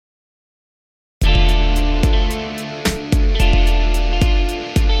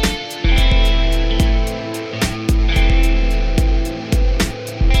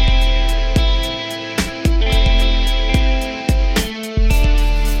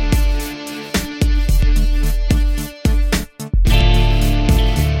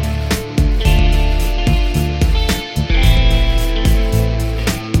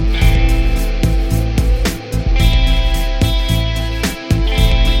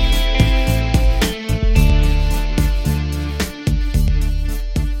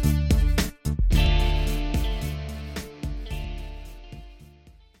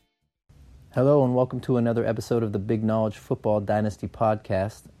welcome to another episode of the Big Knowledge Football Dynasty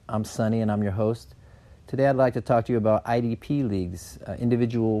Podcast. I'm Sonny, and I'm your host. Today I'd like to talk to you about IDP leagues,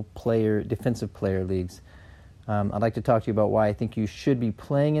 individual player, defensive player leagues. I'd like to talk to you about why I think you should be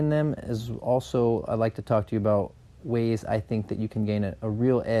playing in them, as also I'd like to talk to you about ways I think that you can gain a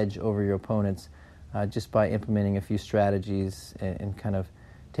real edge over your opponents just by implementing a few strategies and kind of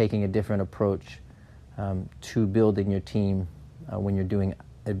taking a different approach to building your team when you're doing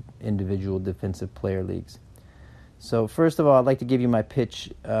individual defensive player leagues. So first of all, I'd like to give you my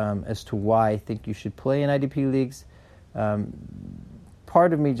pitch as to why I think you should play in IDP leagues.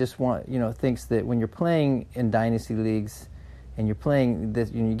 Part of me just thinks that when you're playing in dynasty leagues and you're playing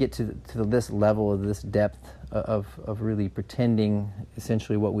this, you get to this level of this depth of really pretending.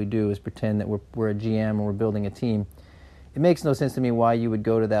 Essentially, what we do is pretend that we're a GM and we're building a team. It makes no sense to me why you would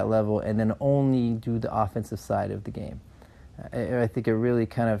go to that level and then only do the offensive side of the game. I think it really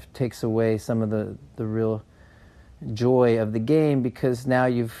kind of takes away some of the real joy of the game, because now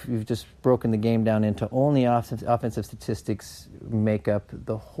you've just broken the game down into only offensive statistics make up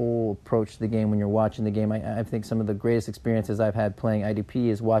the whole approach to the game when you're watching the game. I think some of the greatest experiences I've had playing IDP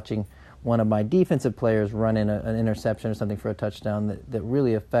is watching one of my defensive players run in an interception or something for a touchdown that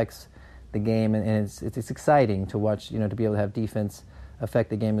really affects the game, and it's exciting to watch, to be able to have defense affect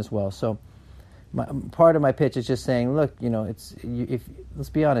the game as well. So part of my pitch is just saying, look, let's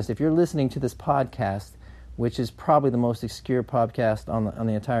be honest, if you're listening to this podcast, which is probably the most obscure podcast on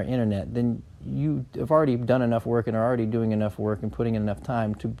the entire internet, then you have already done enough work and are already doing enough work and putting in enough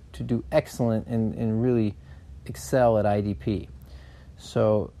time to do excellent and really excel at IDP.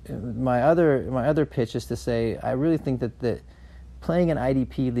 So my other pitch is to say, I really think that playing in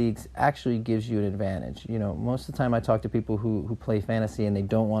IDP leagues actually gives you an advantage. Most of the time I talk to people who play fantasy and they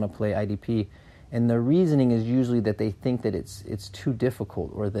don't want to play IDP, and the reasoning is usually that they think that it's too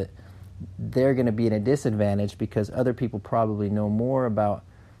difficult, or that they're going to be at a disadvantage because other people probably know more about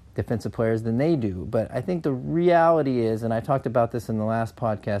defensive players than they do. But I think the reality is, and I talked about this in the last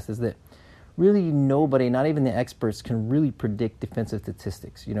podcast, is that really nobody, not even the experts, can really predict defensive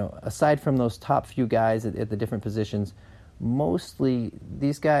statistics. Aside from those top few guys at the different positions, mostly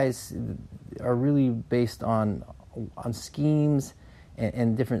these guys are really based on schemes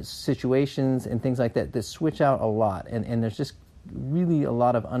and different situations and things like that switch out a lot. And there's just really a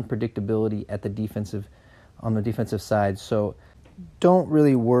lot of unpredictability on the defensive side. So don't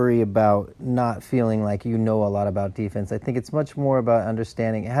really worry about not feeling like you know a lot about defense. I think it's much more about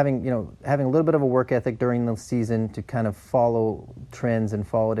understanding, having a little bit of a work ethic during the season to kind of follow trends and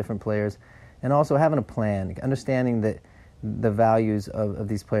follow different players, and also having a plan, understanding that the values of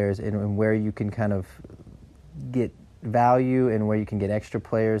these players and where you can kind of get value and where you can get extra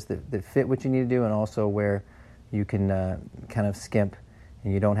players that fit what you need to do, and also where you can kind of skimp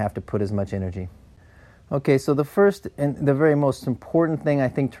and you don't have to put as much energy. Okay, so the first and the very most important thing I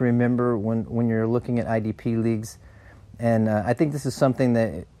think to remember when you're looking at IDP leagues, and I think this is something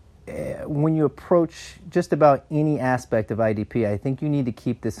that when you approach just about any aspect of IDP, I think you need to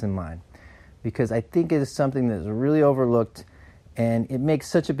keep this in mind, because I think it is something that is really overlooked, and it makes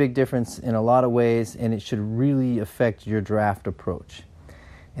such a big difference in a lot of ways, and it should really affect your draft approach.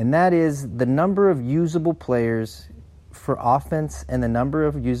 And that is the number of usable players for offense and the number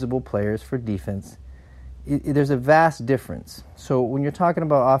of usable players for defense. There's a vast difference. So when you're talking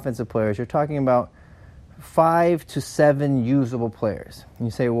about offensive players, you're talking about 5 to 7 usable players. And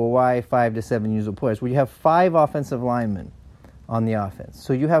you say, well, why 5 to 7 usable players? Well, you have 5 offensive linemen on the offense.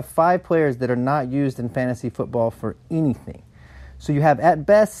 So you have 5 players that are not used in fantasy football for anything. So you have at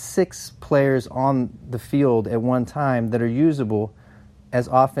best 6 players on the field at one time that are usable as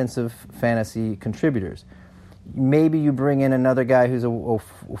offensive fantasy contributors. Maybe you bring in another guy who's a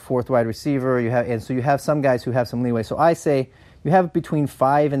fourth wide receiver, and so you have some guys who have some leeway. So I say you have between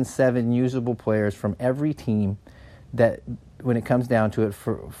 5 and 7 usable players from every team that, when it comes down to it,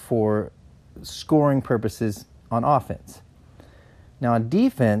 for scoring purposes on offense. Now on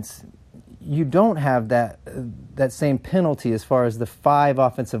defense, you don't have that same penalty as far as the 5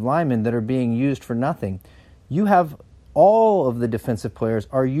 offensive linemen that are being used for nothing. You have all of the defensive players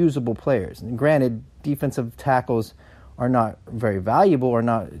are usable players. And granted, defensive tackles are not very valuable or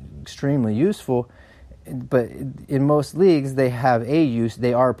not extremely useful, but in most leagues they have a use.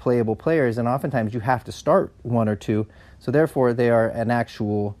 They are playable players, and oftentimes you have to start 1 or 2. So therefore, they are an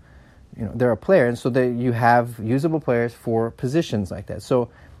actual, they're a player, and so you have usable players for positions like that. So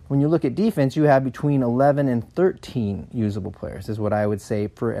when you look at defense, you have between 11 and 13 usable players, is what I would say,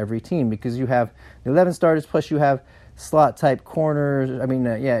 for every team, because you have the 11 starters, plus you have slot-type corners.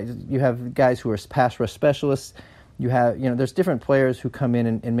 You have guys who are pass rush specialists. You have, there's different players who come in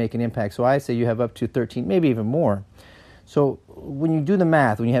and make an impact. So I say you have up to 13, maybe even more. So when you do the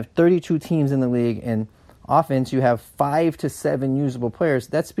math, when you have 32 teams in the league and offense, you have 5 to 7 usable players,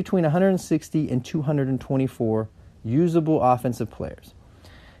 that's between 160 and 224 usable offensive players.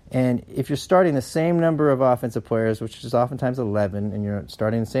 And if you're starting the same number of offensive players, which is oftentimes 11, and you're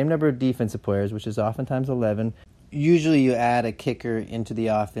starting the same number of defensive players, which is oftentimes 11, usually you add a kicker into the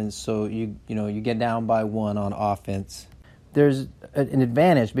offense, so you get down by 1 on offense. There's an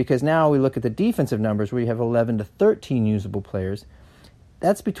advantage because now we look at the defensive numbers where you have 11 to 13 usable players.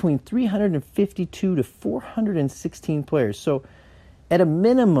 That's between 352 to 416 players. So at a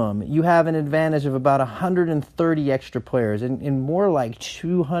minimum, you have an advantage of about 130 extra players and more like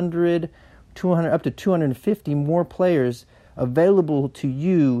 200, up to 250 more players available to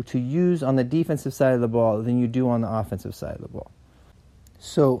you to use on the defensive side of the ball than you do on the offensive side of the ball.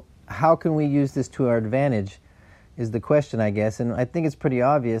 So how can we use this to our advantage is the question, I guess. And I think it's pretty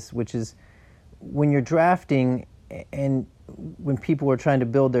obvious, which is when you're drafting and when people are trying to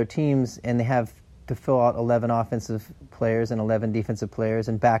build their teams and they have to fill out 11 offensive players and 11 defensive players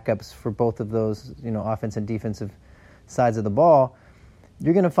and backups for both of those, offense and defensive sides of the ball,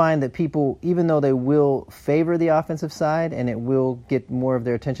 you're going to find that people, even though they will favor the offensive side and it will get more of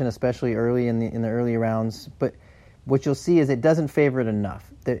their attention, especially early in the early rounds, but what you'll see is it doesn't favor it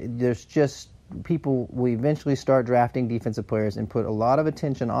enough. There's just people will eventually start drafting defensive players and put a lot of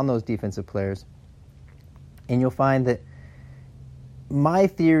attention on those defensive players, and you'll find that my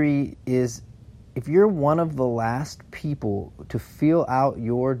theory is if you're one of the last people to fill out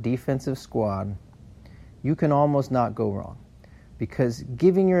your defensive squad, you can almost not go wrong. Because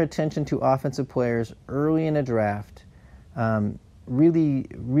giving your attention to offensive players early in a draft really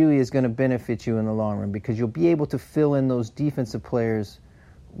is going to benefit you in the long run because you'll be able to fill in those defensive players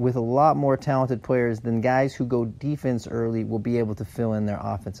with a lot more talented players than guys who go defense early will be able to fill in their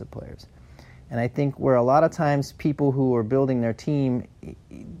offensive players. And I think where a lot of times people who are building their team,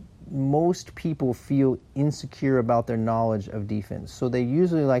 most people feel insecure about their knowledge of defense. So they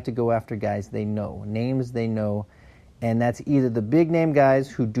usually like to go after guys they know, names they know, and that's either the big name guys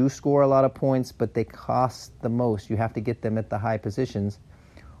who do score a lot of points, but they cost the most. You have to get them at the high positions.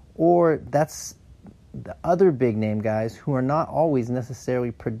 Or that's the other big name guys who are not always necessarily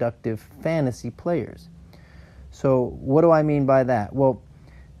productive fantasy players. So what do I mean by that? Well,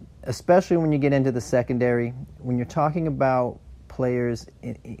 especially when you get into the secondary, when you're talking about players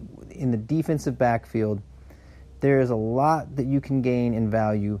in the defensive backfield, there is a lot that you can gain in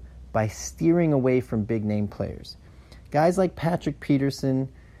value by steering away from big name players. Guys like Patrick Peterson,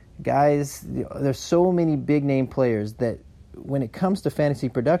 there's so many big name players that when it comes to fantasy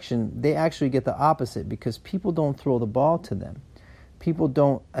production, they actually get the opposite because people don't throw the ball to them. People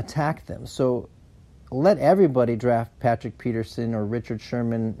don't attack them. So let everybody draft Patrick Peterson or Richard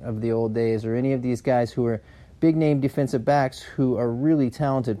Sherman of the old days or any of these guys who are big name defensive backs who are really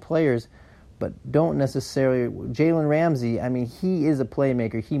talented players but don't necessarily. Jalen Ramsey, he is a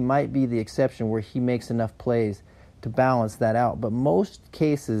playmaker. He might be the exception where he makes enough plays to balance that out. But most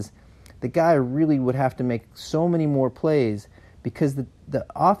cases, the guy really would have to make so many more plays because the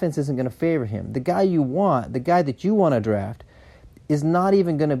offense isn't going to favor him. The guy that you want to draft is not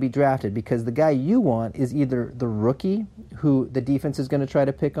even going to be drafted because the guy you want is either the rookie who the defense is going to try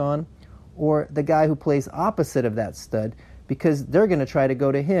to pick on or the guy who plays opposite of that stud because they're going to try to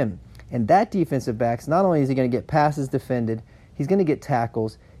go to him. And that defensive back, not only is he going to get passes defended, he's going to get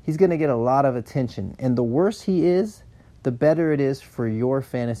tackles, he's going to get a lot of attention. And the worse he is, the better it is for your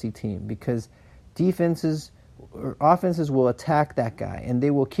fantasy team because offenses will attack that guy and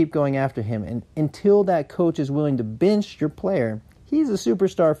they will keep going after him. And until that coach is willing to bench your player, he's a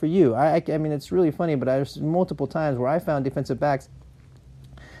superstar for you. I mean, it's really funny, but there's multiple times where I found defensive backs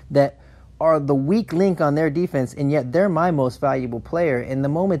that are the weak link on their defense, and yet they're my most valuable player. And the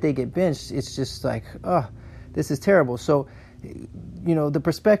moment they get benched, it's just like, oh, this is terrible. So, the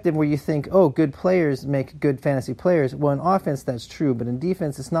perspective where you think, oh, good players make good fantasy players. Well, in offense, that's true, but in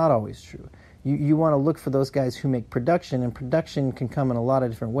defense, it's not always true. You want to look for those guys who make production, and production can come in a lot of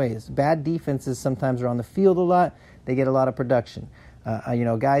different ways. Bad defenses sometimes are on the field a lot. They get a lot of production.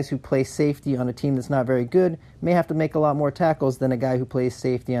 Guys who play safety on a team that's not very good may have to make a lot more tackles than a guy who plays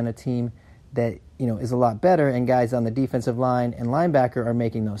safety on a team that is a lot better, and guys on the defensive line and linebacker are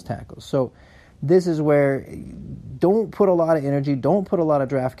making those tackles. So this is where don't put a lot of energy, don't put a lot of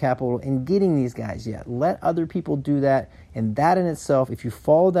draft capital in getting these guys yet. Let other people do that, and that in itself, if you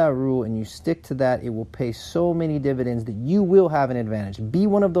follow that rule and you stick to that, it will pay so many dividends that you will have an advantage. Be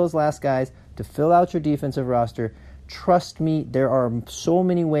one of those last guys to fill out your defensive roster. trust me, there are so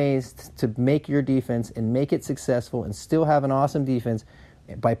many ways to make your defense and make it successful and still have an awesome defense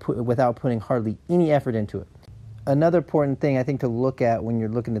without putting hardly any effort into it. Another important thing I think to look at when you're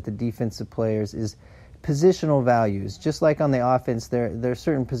looking at the defensive players is positional values. Just like on the offense, there are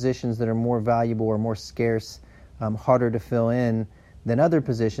certain positions that are more valuable or more scarce, harder to fill in than other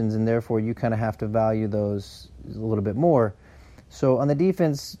positions, and therefore you kind of have to value those a little bit more. So on the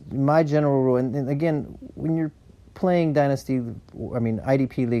defense, my general rule, and again, when you're playing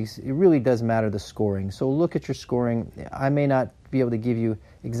IDP leagues, it really does matter the scoring. So look at your scoring. I may not be able to give you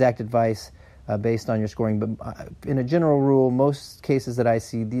exact advice based on your scoring, but in a general rule, most cases that I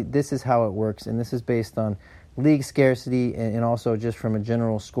see, this is how it works, and this is based on league scarcity and also just from a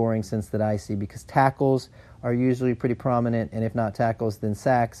general scoring sense that I see, because tackles are usually pretty prominent, and if not tackles, then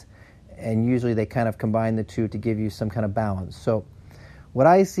sacks, and usually they kind of combine the two to give you some kind of balance. So what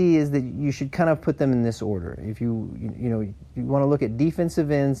I see is that you should kind of put them in this order. If you want to look at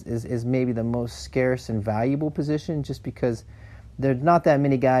defensive ends as maybe the most scarce and valuable position, just because there's not that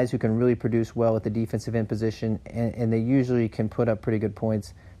many guys who can really produce well at the defensive end position, and they usually can put up pretty good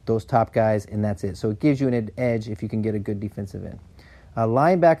points, those top guys, and that's it. So it gives you an edge if you can get a good defensive end.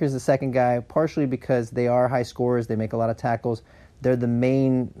 Linebacker is the second guy, partially because they are high scorers, they make a lot of tackles. They're the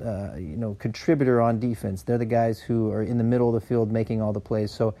main contributor on defense. They're the guys who are in the middle of the field making all the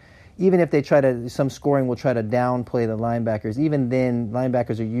plays. So even if they some scoring will try to downplay the linebackers, even then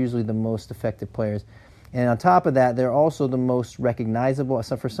linebackers are usually the most effective players. And on top of that, they're also the most recognizable.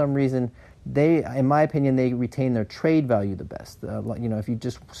 So for some reason, in my opinion, they retain their trade value the best. If you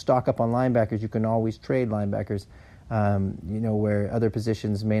just stock up on linebackers, you can always trade linebackers. Where other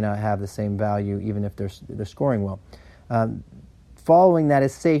positions may not have the same value, even if they're scoring well. Following that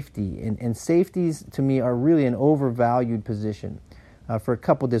is safety, and safeties to me are really an overvalued position for a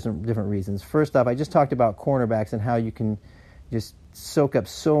couple different reasons. First off, I just talked about cornerbacks and how you can just soak up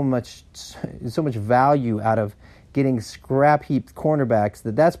so much value out of getting scrap heaped cornerbacks.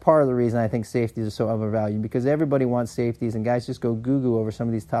 That's part of the reason I think safeties are so overvalued, because everybody wants safeties, and guys just go goo-goo over some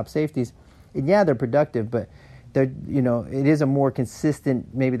of these top safeties. And yeah, they're productive, but it is a more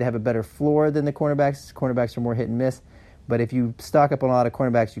consistent. Maybe they have a better floor than the cornerbacks. Cornerbacks are more hit and miss. But if you stock up on a lot of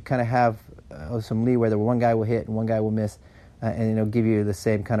cornerbacks, you kind of have some leeway where one guy will hit and one guy will miss, and it'll give you the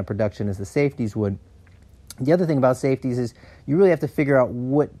same kind of production as the safeties would. The other thing about safeties is you really have to figure out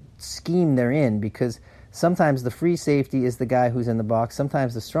what scheme they're in, because sometimes the free safety is the guy who's in the box.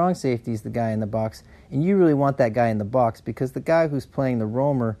 Sometimes the strong safety is the guy in the box, and you really want that guy in the box, because the guy who's playing the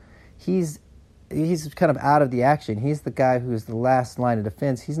roamer, he's kind of out of the action. He's the guy who's the last line of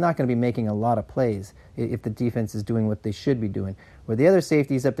defense. He's not going to be making a lot of plays if the defense is doing what they should be doing. Where the other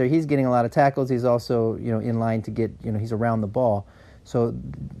safety's up there, he's getting a lot of tackles. He's also in line to get, he's around the ball. So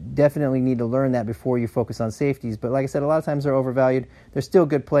definitely need to learn that before you focus on safeties. But like I said, a lot of times they're overvalued. They're still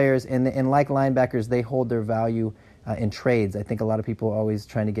good players, and like linebackers, they hold their value in trades. I think a lot of people are always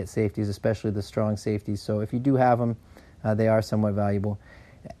trying to get safeties, especially the strong safeties. So if you do have them, they are somewhat valuable.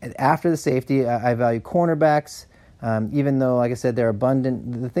 After the safety, I value cornerbacks, even though, like I said, they're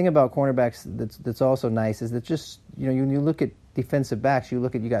abundant. The thing about cornerbacks that's also nice is that just, when you look at defensive backs, you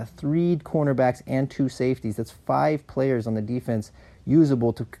got 3 cornerbacks and 2 safeties. That's 5 players on the defense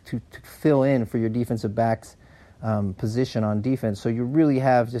usable to fill in for your defensive backs position on defense. So you really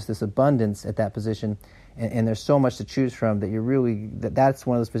have just this abundance at that position, and there's so much to choose from that that's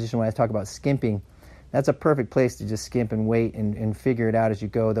one of those positions when I talk about skimping. That's a perfect place to just skimp and wait and figure it out as you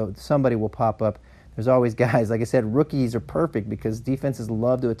go, though somebody will pop up. There's always guys, like I said, rookies are perfect because defenses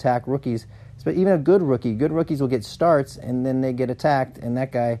love to attack rookies. But even a good rookies will get starts and then they get attacked, and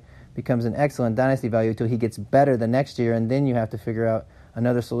that guy becomes an excellent dynasty value until he gets better the next year, and then you have to figure out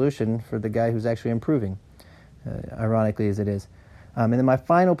another solution for the guy who's actually improving, ironically as it is. And then my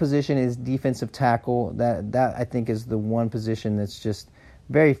final position is defensive tackle. That I think is the one position that's just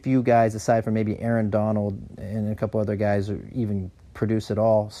very few guys, aside from maybe Aaron Donald and a couple other guys, who even produce at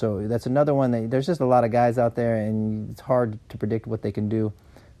all. So that's another one there's just a lot of guys out there, and it's hard to predict what they can do.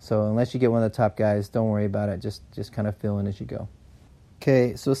 So unless you get one of the top guys, don't worry about it. Just kind of fill in as you go.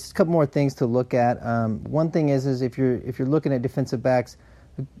 Okay, so a couple more things to look at. One thing is if you're looking at defensive backs,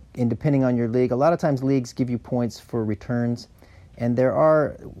 and depending on your league, a lot of times leagues give you points for returns, and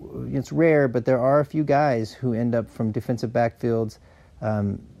it's rare, but there are a few guys who end up from defensive backfields.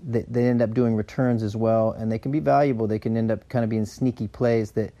 They end up doing returns as well, and they can be valuable. They can end up kind of being sneaky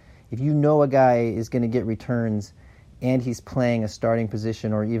plays that if you know a guy is going to get returns and he's playing a starting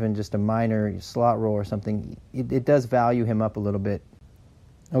position or even just a minor slot role or something, it does value him up a little bit.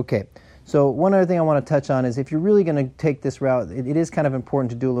 Okay, so one other thing I want to touch on is if you're really going to take this route, it is kind of important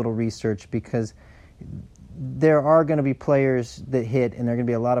to do a little research, because there are going to be players that hit, and there are going to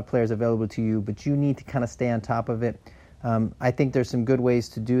be a lot of players available to you, but you need to kind of stay on top of it. I think there's some good ways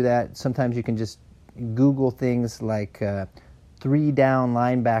to do that. Sometimes you can just Google things like 3-down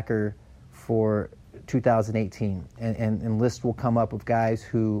linebacker for 2018, and lists will come up of guys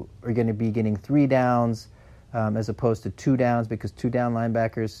who are going to be getting 3 downs as opposed to 2 downs, because 2-down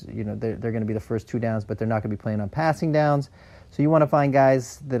linebackers, they're going to be the first 2 downs, but they're not going to be playing on passing downs. So you want to find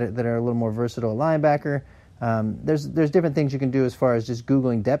guys that are a little more versatile linebacker. There's different things you can do as far as just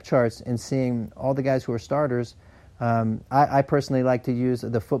Googling depth charts and seeing all the guys who are starters. I personally like to use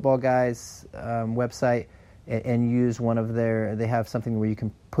the Football Guys website and use one of they have something where you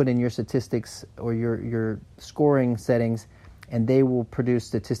can put in your statistics or your scoring settings, and they will produce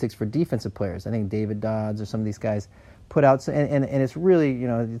statistics for defensive players. I think David Dodds or some of these guys put out, and it's really,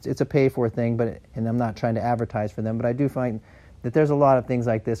 it's a pay-for thing, and I'm not trying to advertise for them, but I do find that there's a lot of things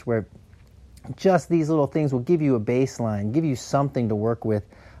like this where just these little things will give you a baseline, give you something to work with,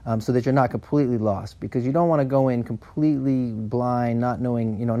 so that you're not completely lost, because you don't want to go in completely blind, not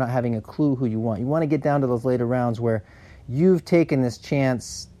knowing, not having a clue who you want. You want to get down to those later rounds where you've taken this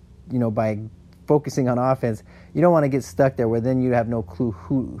chance, by focusing on offense. You don't want to get stuck there where then you have no clue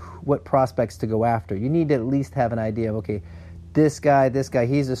what prospects to go after. You need to at least have an idea of, okay, this guy,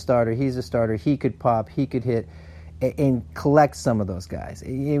 he's a starter, he could pop, he could hit, and collect some of those guys.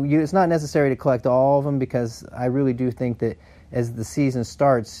 It's not necessary to collect all of them, because I really do think that as the season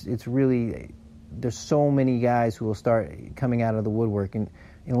starts, there's so many guys who will start coming out of the woodwork, and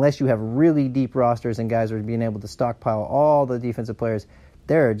unless you have really deep rosters and guys are being able to stockpile all the defensive players,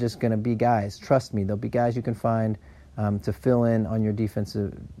 there are just going to be guys. Trust me, there'll be guys you can find to fill in on your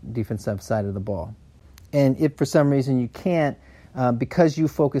defensive side of the ball. And if for some reason you can't, because you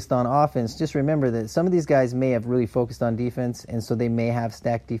focused on offense, just remember that some of these guys may have really focused on defense, and so they may have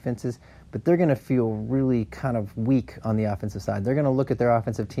stacked defenses, but they're going to feel really kind of weak on the offensive side. They're going to look at their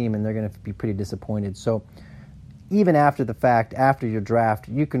offensive team, and they're going to be pretty disappointed. So even after the fact, after your draft,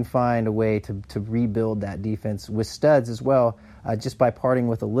 you can find a way to rebuild that defense with studs as well, just by parting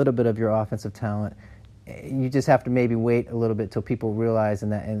with a little bit of your offensive talent. You just have to maybe wait a little bit till people realize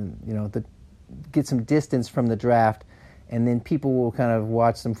get some distance from the draft, and then people will kind of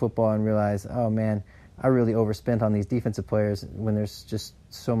watch some football and realize, oh man, I really overspent on these defensive players when there's just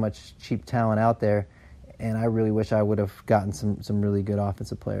so much cheap talent out there, and I really wish I would have gotten some really good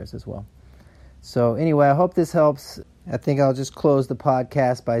offensive players as well. So anyway, I hope this helps. I think I'll just close the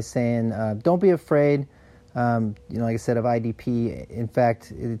podcast by saying, don't be afraid, like I said, of IDP. In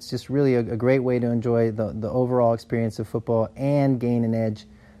fact, it's just really a great way to enjoy the overall experience of football and gain an edge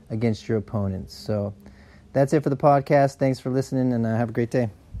against your opponents. So that's it for the podcast. Thanks for listening, and have a great day.